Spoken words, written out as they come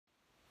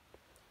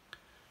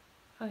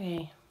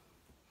Okay.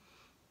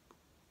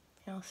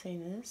 Y'all see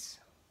this?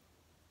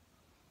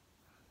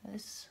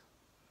 This.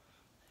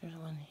 There's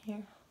one here.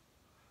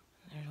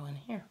 And there's one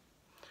here.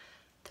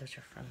 Those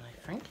are from my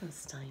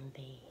Frankenstein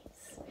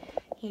days.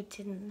 You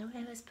didn't know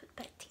I was put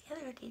back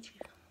together, did you?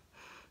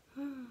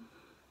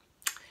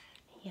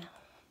 Yeah.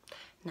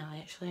 No,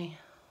 actually,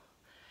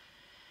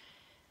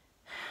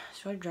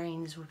 sword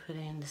drains were put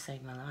in to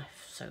save my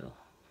life, so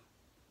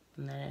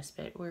in that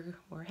aspect, we're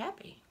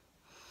happy.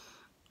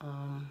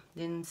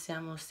 Didn't say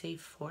I'm gonna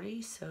save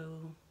 40,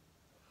 so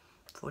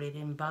 40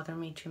 didn't bother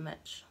me too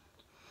much.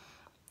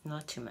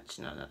 Not too much,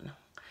 no.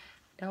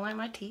 Don't like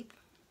my teeth.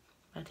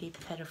 My teeth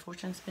have had a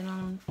fortune spent on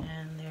them,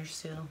 and they're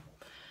still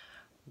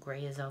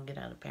gray as all get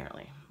out,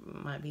 apparently.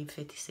 Might be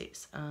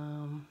 56.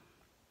 I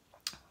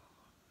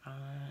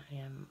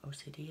am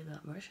OCD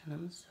about brushing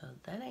them, so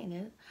that ain't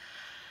it.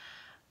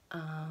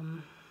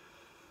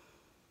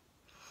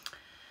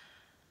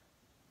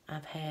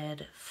 I've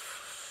had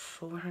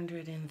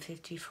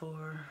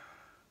 454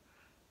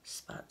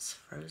 spots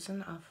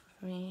frozen off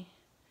of me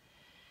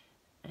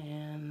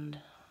and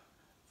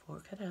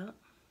 4 cut out,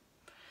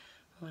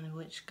 one of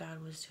which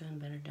God was doing a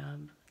better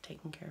job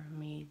taking care of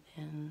me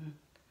than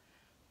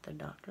the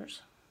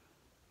doctors.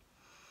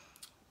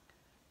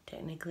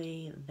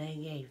 Technically, they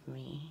gave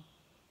me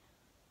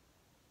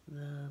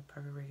the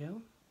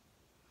Pergorigo.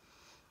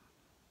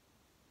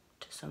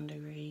 To some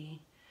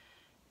degree,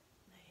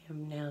 they have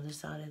now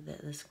decided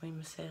that the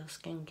squamous cell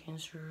skin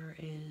cancer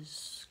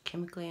is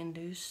chemically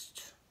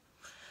induced,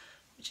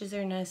 which is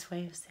their nice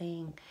way of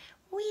saying,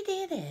 we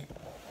did it.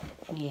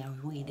 Yeah,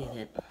 we did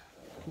it.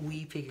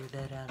 We figured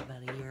that out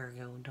about a year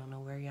ago. Don't know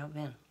where y'all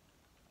been.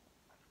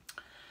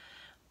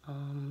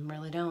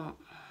 Really don't.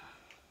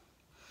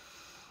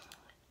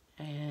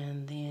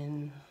 And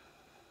then,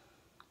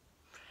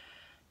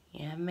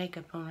 yeah, I have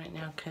makeup on right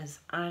now because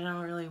I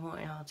don't really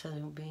want y'all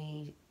to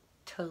be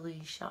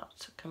totally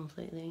shocked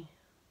completely.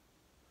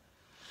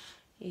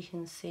 You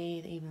can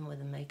see that even with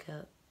the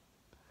makeup,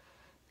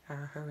 there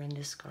are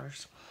horrendous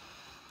scars.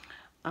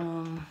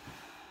 Took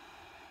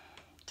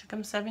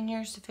them 7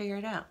 years to figure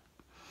it out.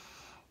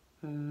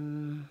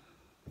 7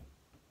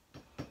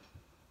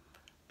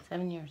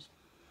 years.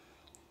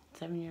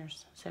 7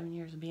 years. 7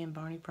 years of being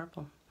Barney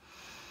Purple.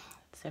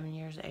 7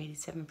 years,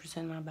 87%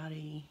 of my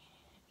body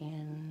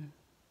in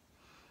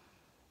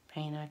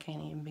pain I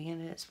can't even begin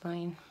to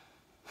explain.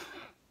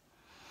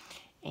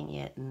 And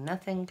yet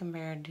nothing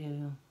compared to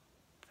a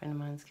friend of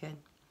mine's kid.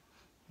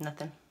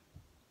 Nothing.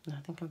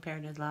 Nothing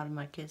compared to a lot of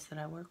my kids that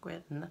I work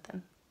with.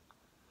 Nothing.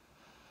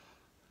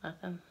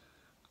 Nothing.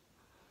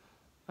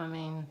 I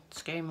mean,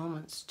 scary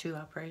moments. 2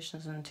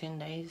 operations in 10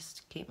 days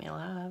to keep me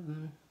alive.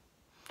 And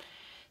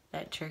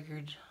that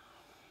triggered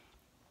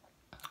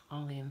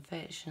all the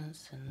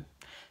infections, and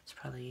it's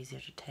probably easier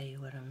to tell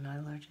you what I'm not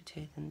allergic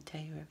to than to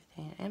tell you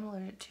everything I am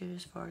allergic to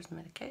as far as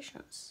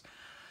medications.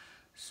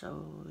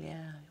 So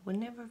yeah, it would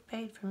never have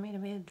paid for me to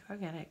be a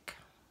drug addict.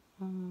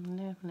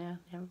 No,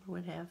 never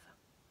would have.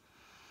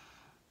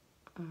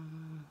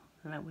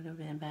 That would have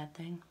been a bad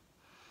thing.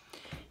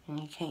 And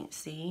you can't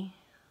see,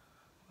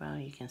 well,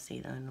 you can see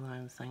the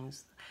underlying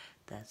things.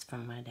 That's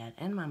from my dad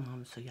and my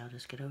mom, so y'all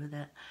just get over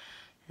that.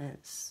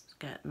 It's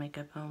got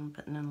makeup on,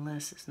 but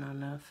nonetheless, it's not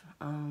enough.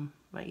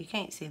 But you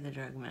can't see the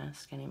drug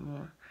mask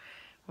anymore.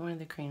 One of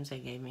the creams they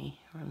gave me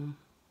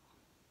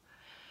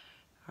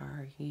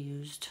are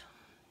used,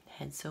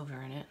 had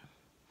silver in it.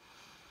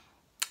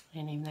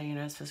 And even though you're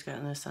not supposed to go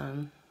out in the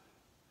sun,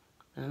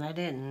 and I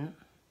didn't,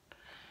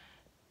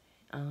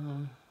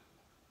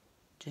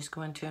 just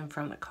going to and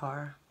from the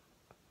car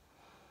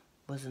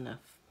was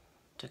enough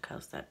to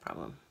cause that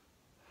problem.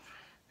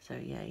 So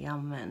yeah, y'all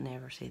might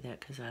never see that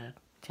because I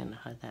tend to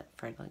hide that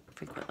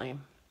frequently.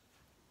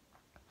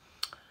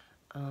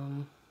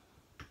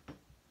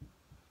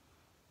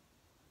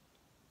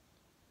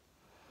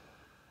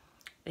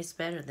 It's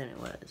better than it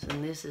was,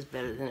 and this is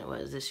better than it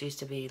was. This used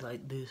to be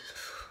like this.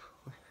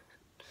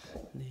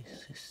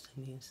 This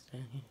against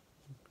down here.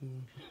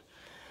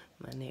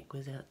 My neck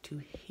was out to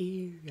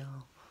here,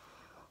 y'all.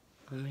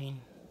 I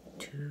mean,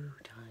 2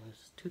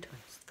 times. 2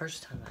 times.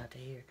 First time out to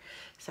here.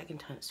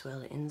 Second time it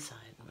swelled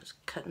inside and was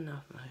cutting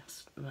off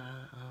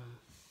my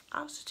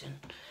oxygen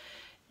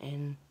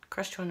and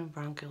crushed one of the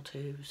bronchial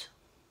tubes.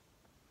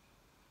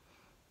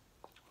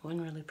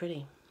 Wasn't really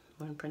pretty.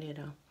 Wasn't pretty at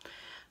all.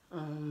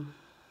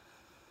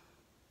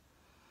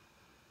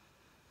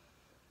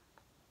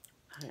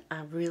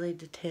 I really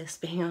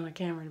detest being on the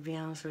camera, to be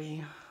honest with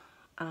you.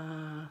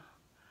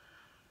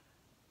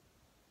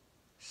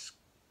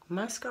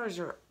 My scars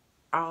are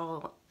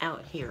all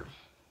out here.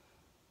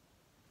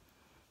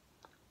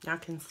 I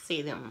can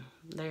see them.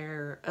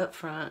 They're up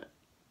front,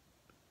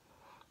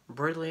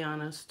 brutally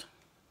honest.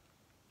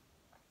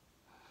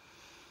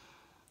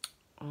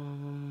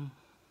 And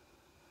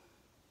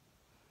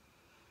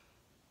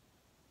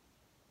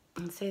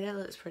see, that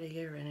looks pretty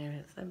good right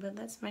now. But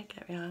that's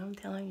makeup, y'all. I'm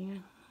telling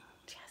you.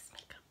 Just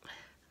makeup.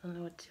 I don't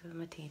know what to do with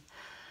my teeth.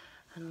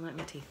 I don't like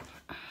my teeth.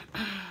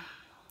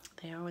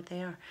 They are what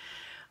they are.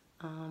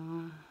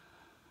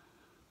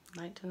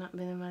 like to not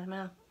be in my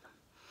mouth.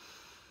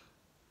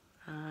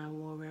 I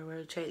wore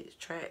railroad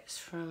tracks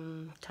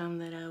from the time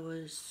that I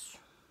was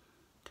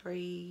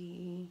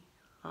 3,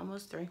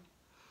 almost 3,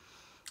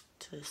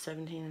 to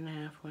 17 and a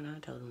half when I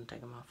told them to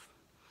take them off.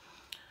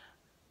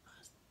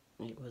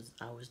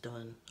 I was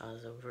done. I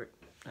was over it.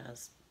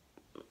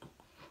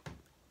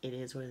 It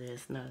is what it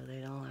is. No,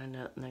 they don't line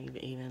up. No,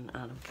 even, I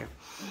don't care.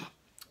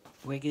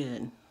 We're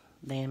good.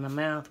 They in my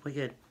mouth, we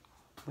good.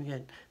 We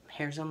good.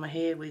 Hairs on my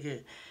head, we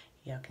good.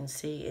 Y'all can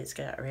see it's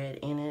got red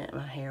in it.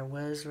 My hair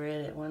was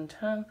red at one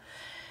time.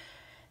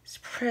 It's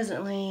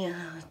presently a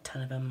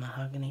ton of a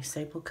mahogany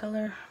sable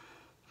color.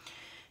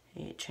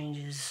 It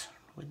changes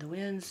with the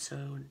wind,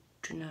 so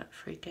do not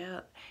freak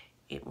out.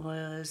 It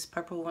was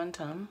purple one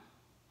time.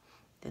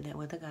 Did that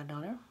with a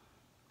goddaughter.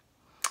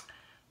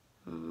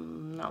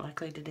 Not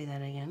likely to do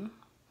that again.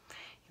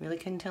 You really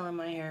couldn't tell in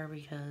my hair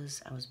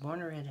because I was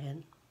born a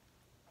redhead.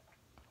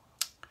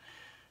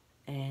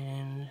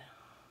 And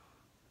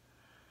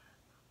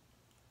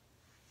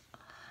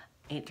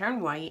it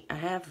turned white. I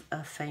have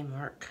a fay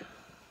mark.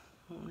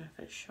 I don't know if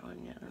it's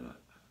showing yet or not.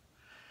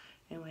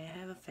 Anyway, I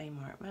have a fay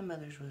mark. My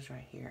mother's was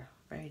right here.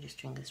 Very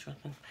distinguished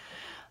looking.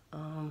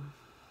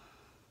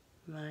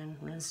 Mine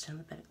runs down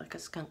the back like a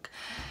skunk.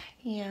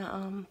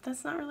 Yeah,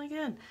 that's not really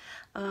good.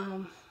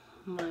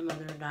 My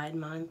mother died.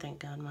 Mine, thank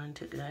God mine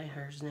took die.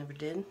 Hers never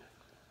did.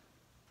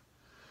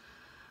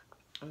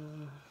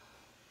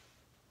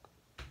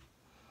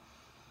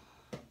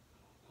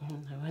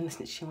 When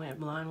she went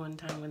blind one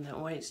time with that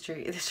white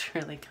streak, it's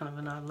really kind of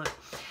an odd look.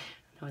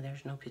 No,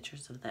 there's no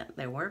pictures of that.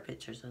 There were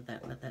pictures of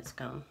that, but that's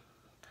gone.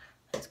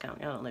 That's gone.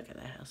 Y'all don't look at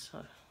the house.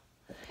 So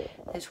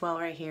this wall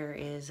right here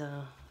is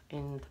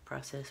in the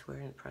process. We're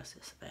in the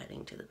process of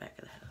adding to the back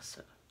of the house.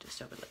 So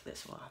just overlook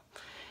this wall.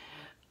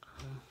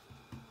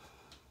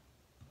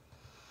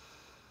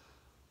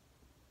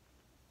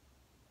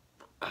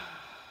 I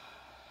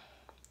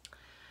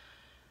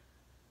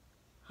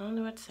don't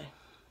know what to say.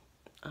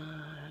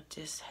 I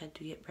just had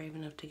to get brave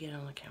enough to get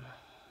on the camera.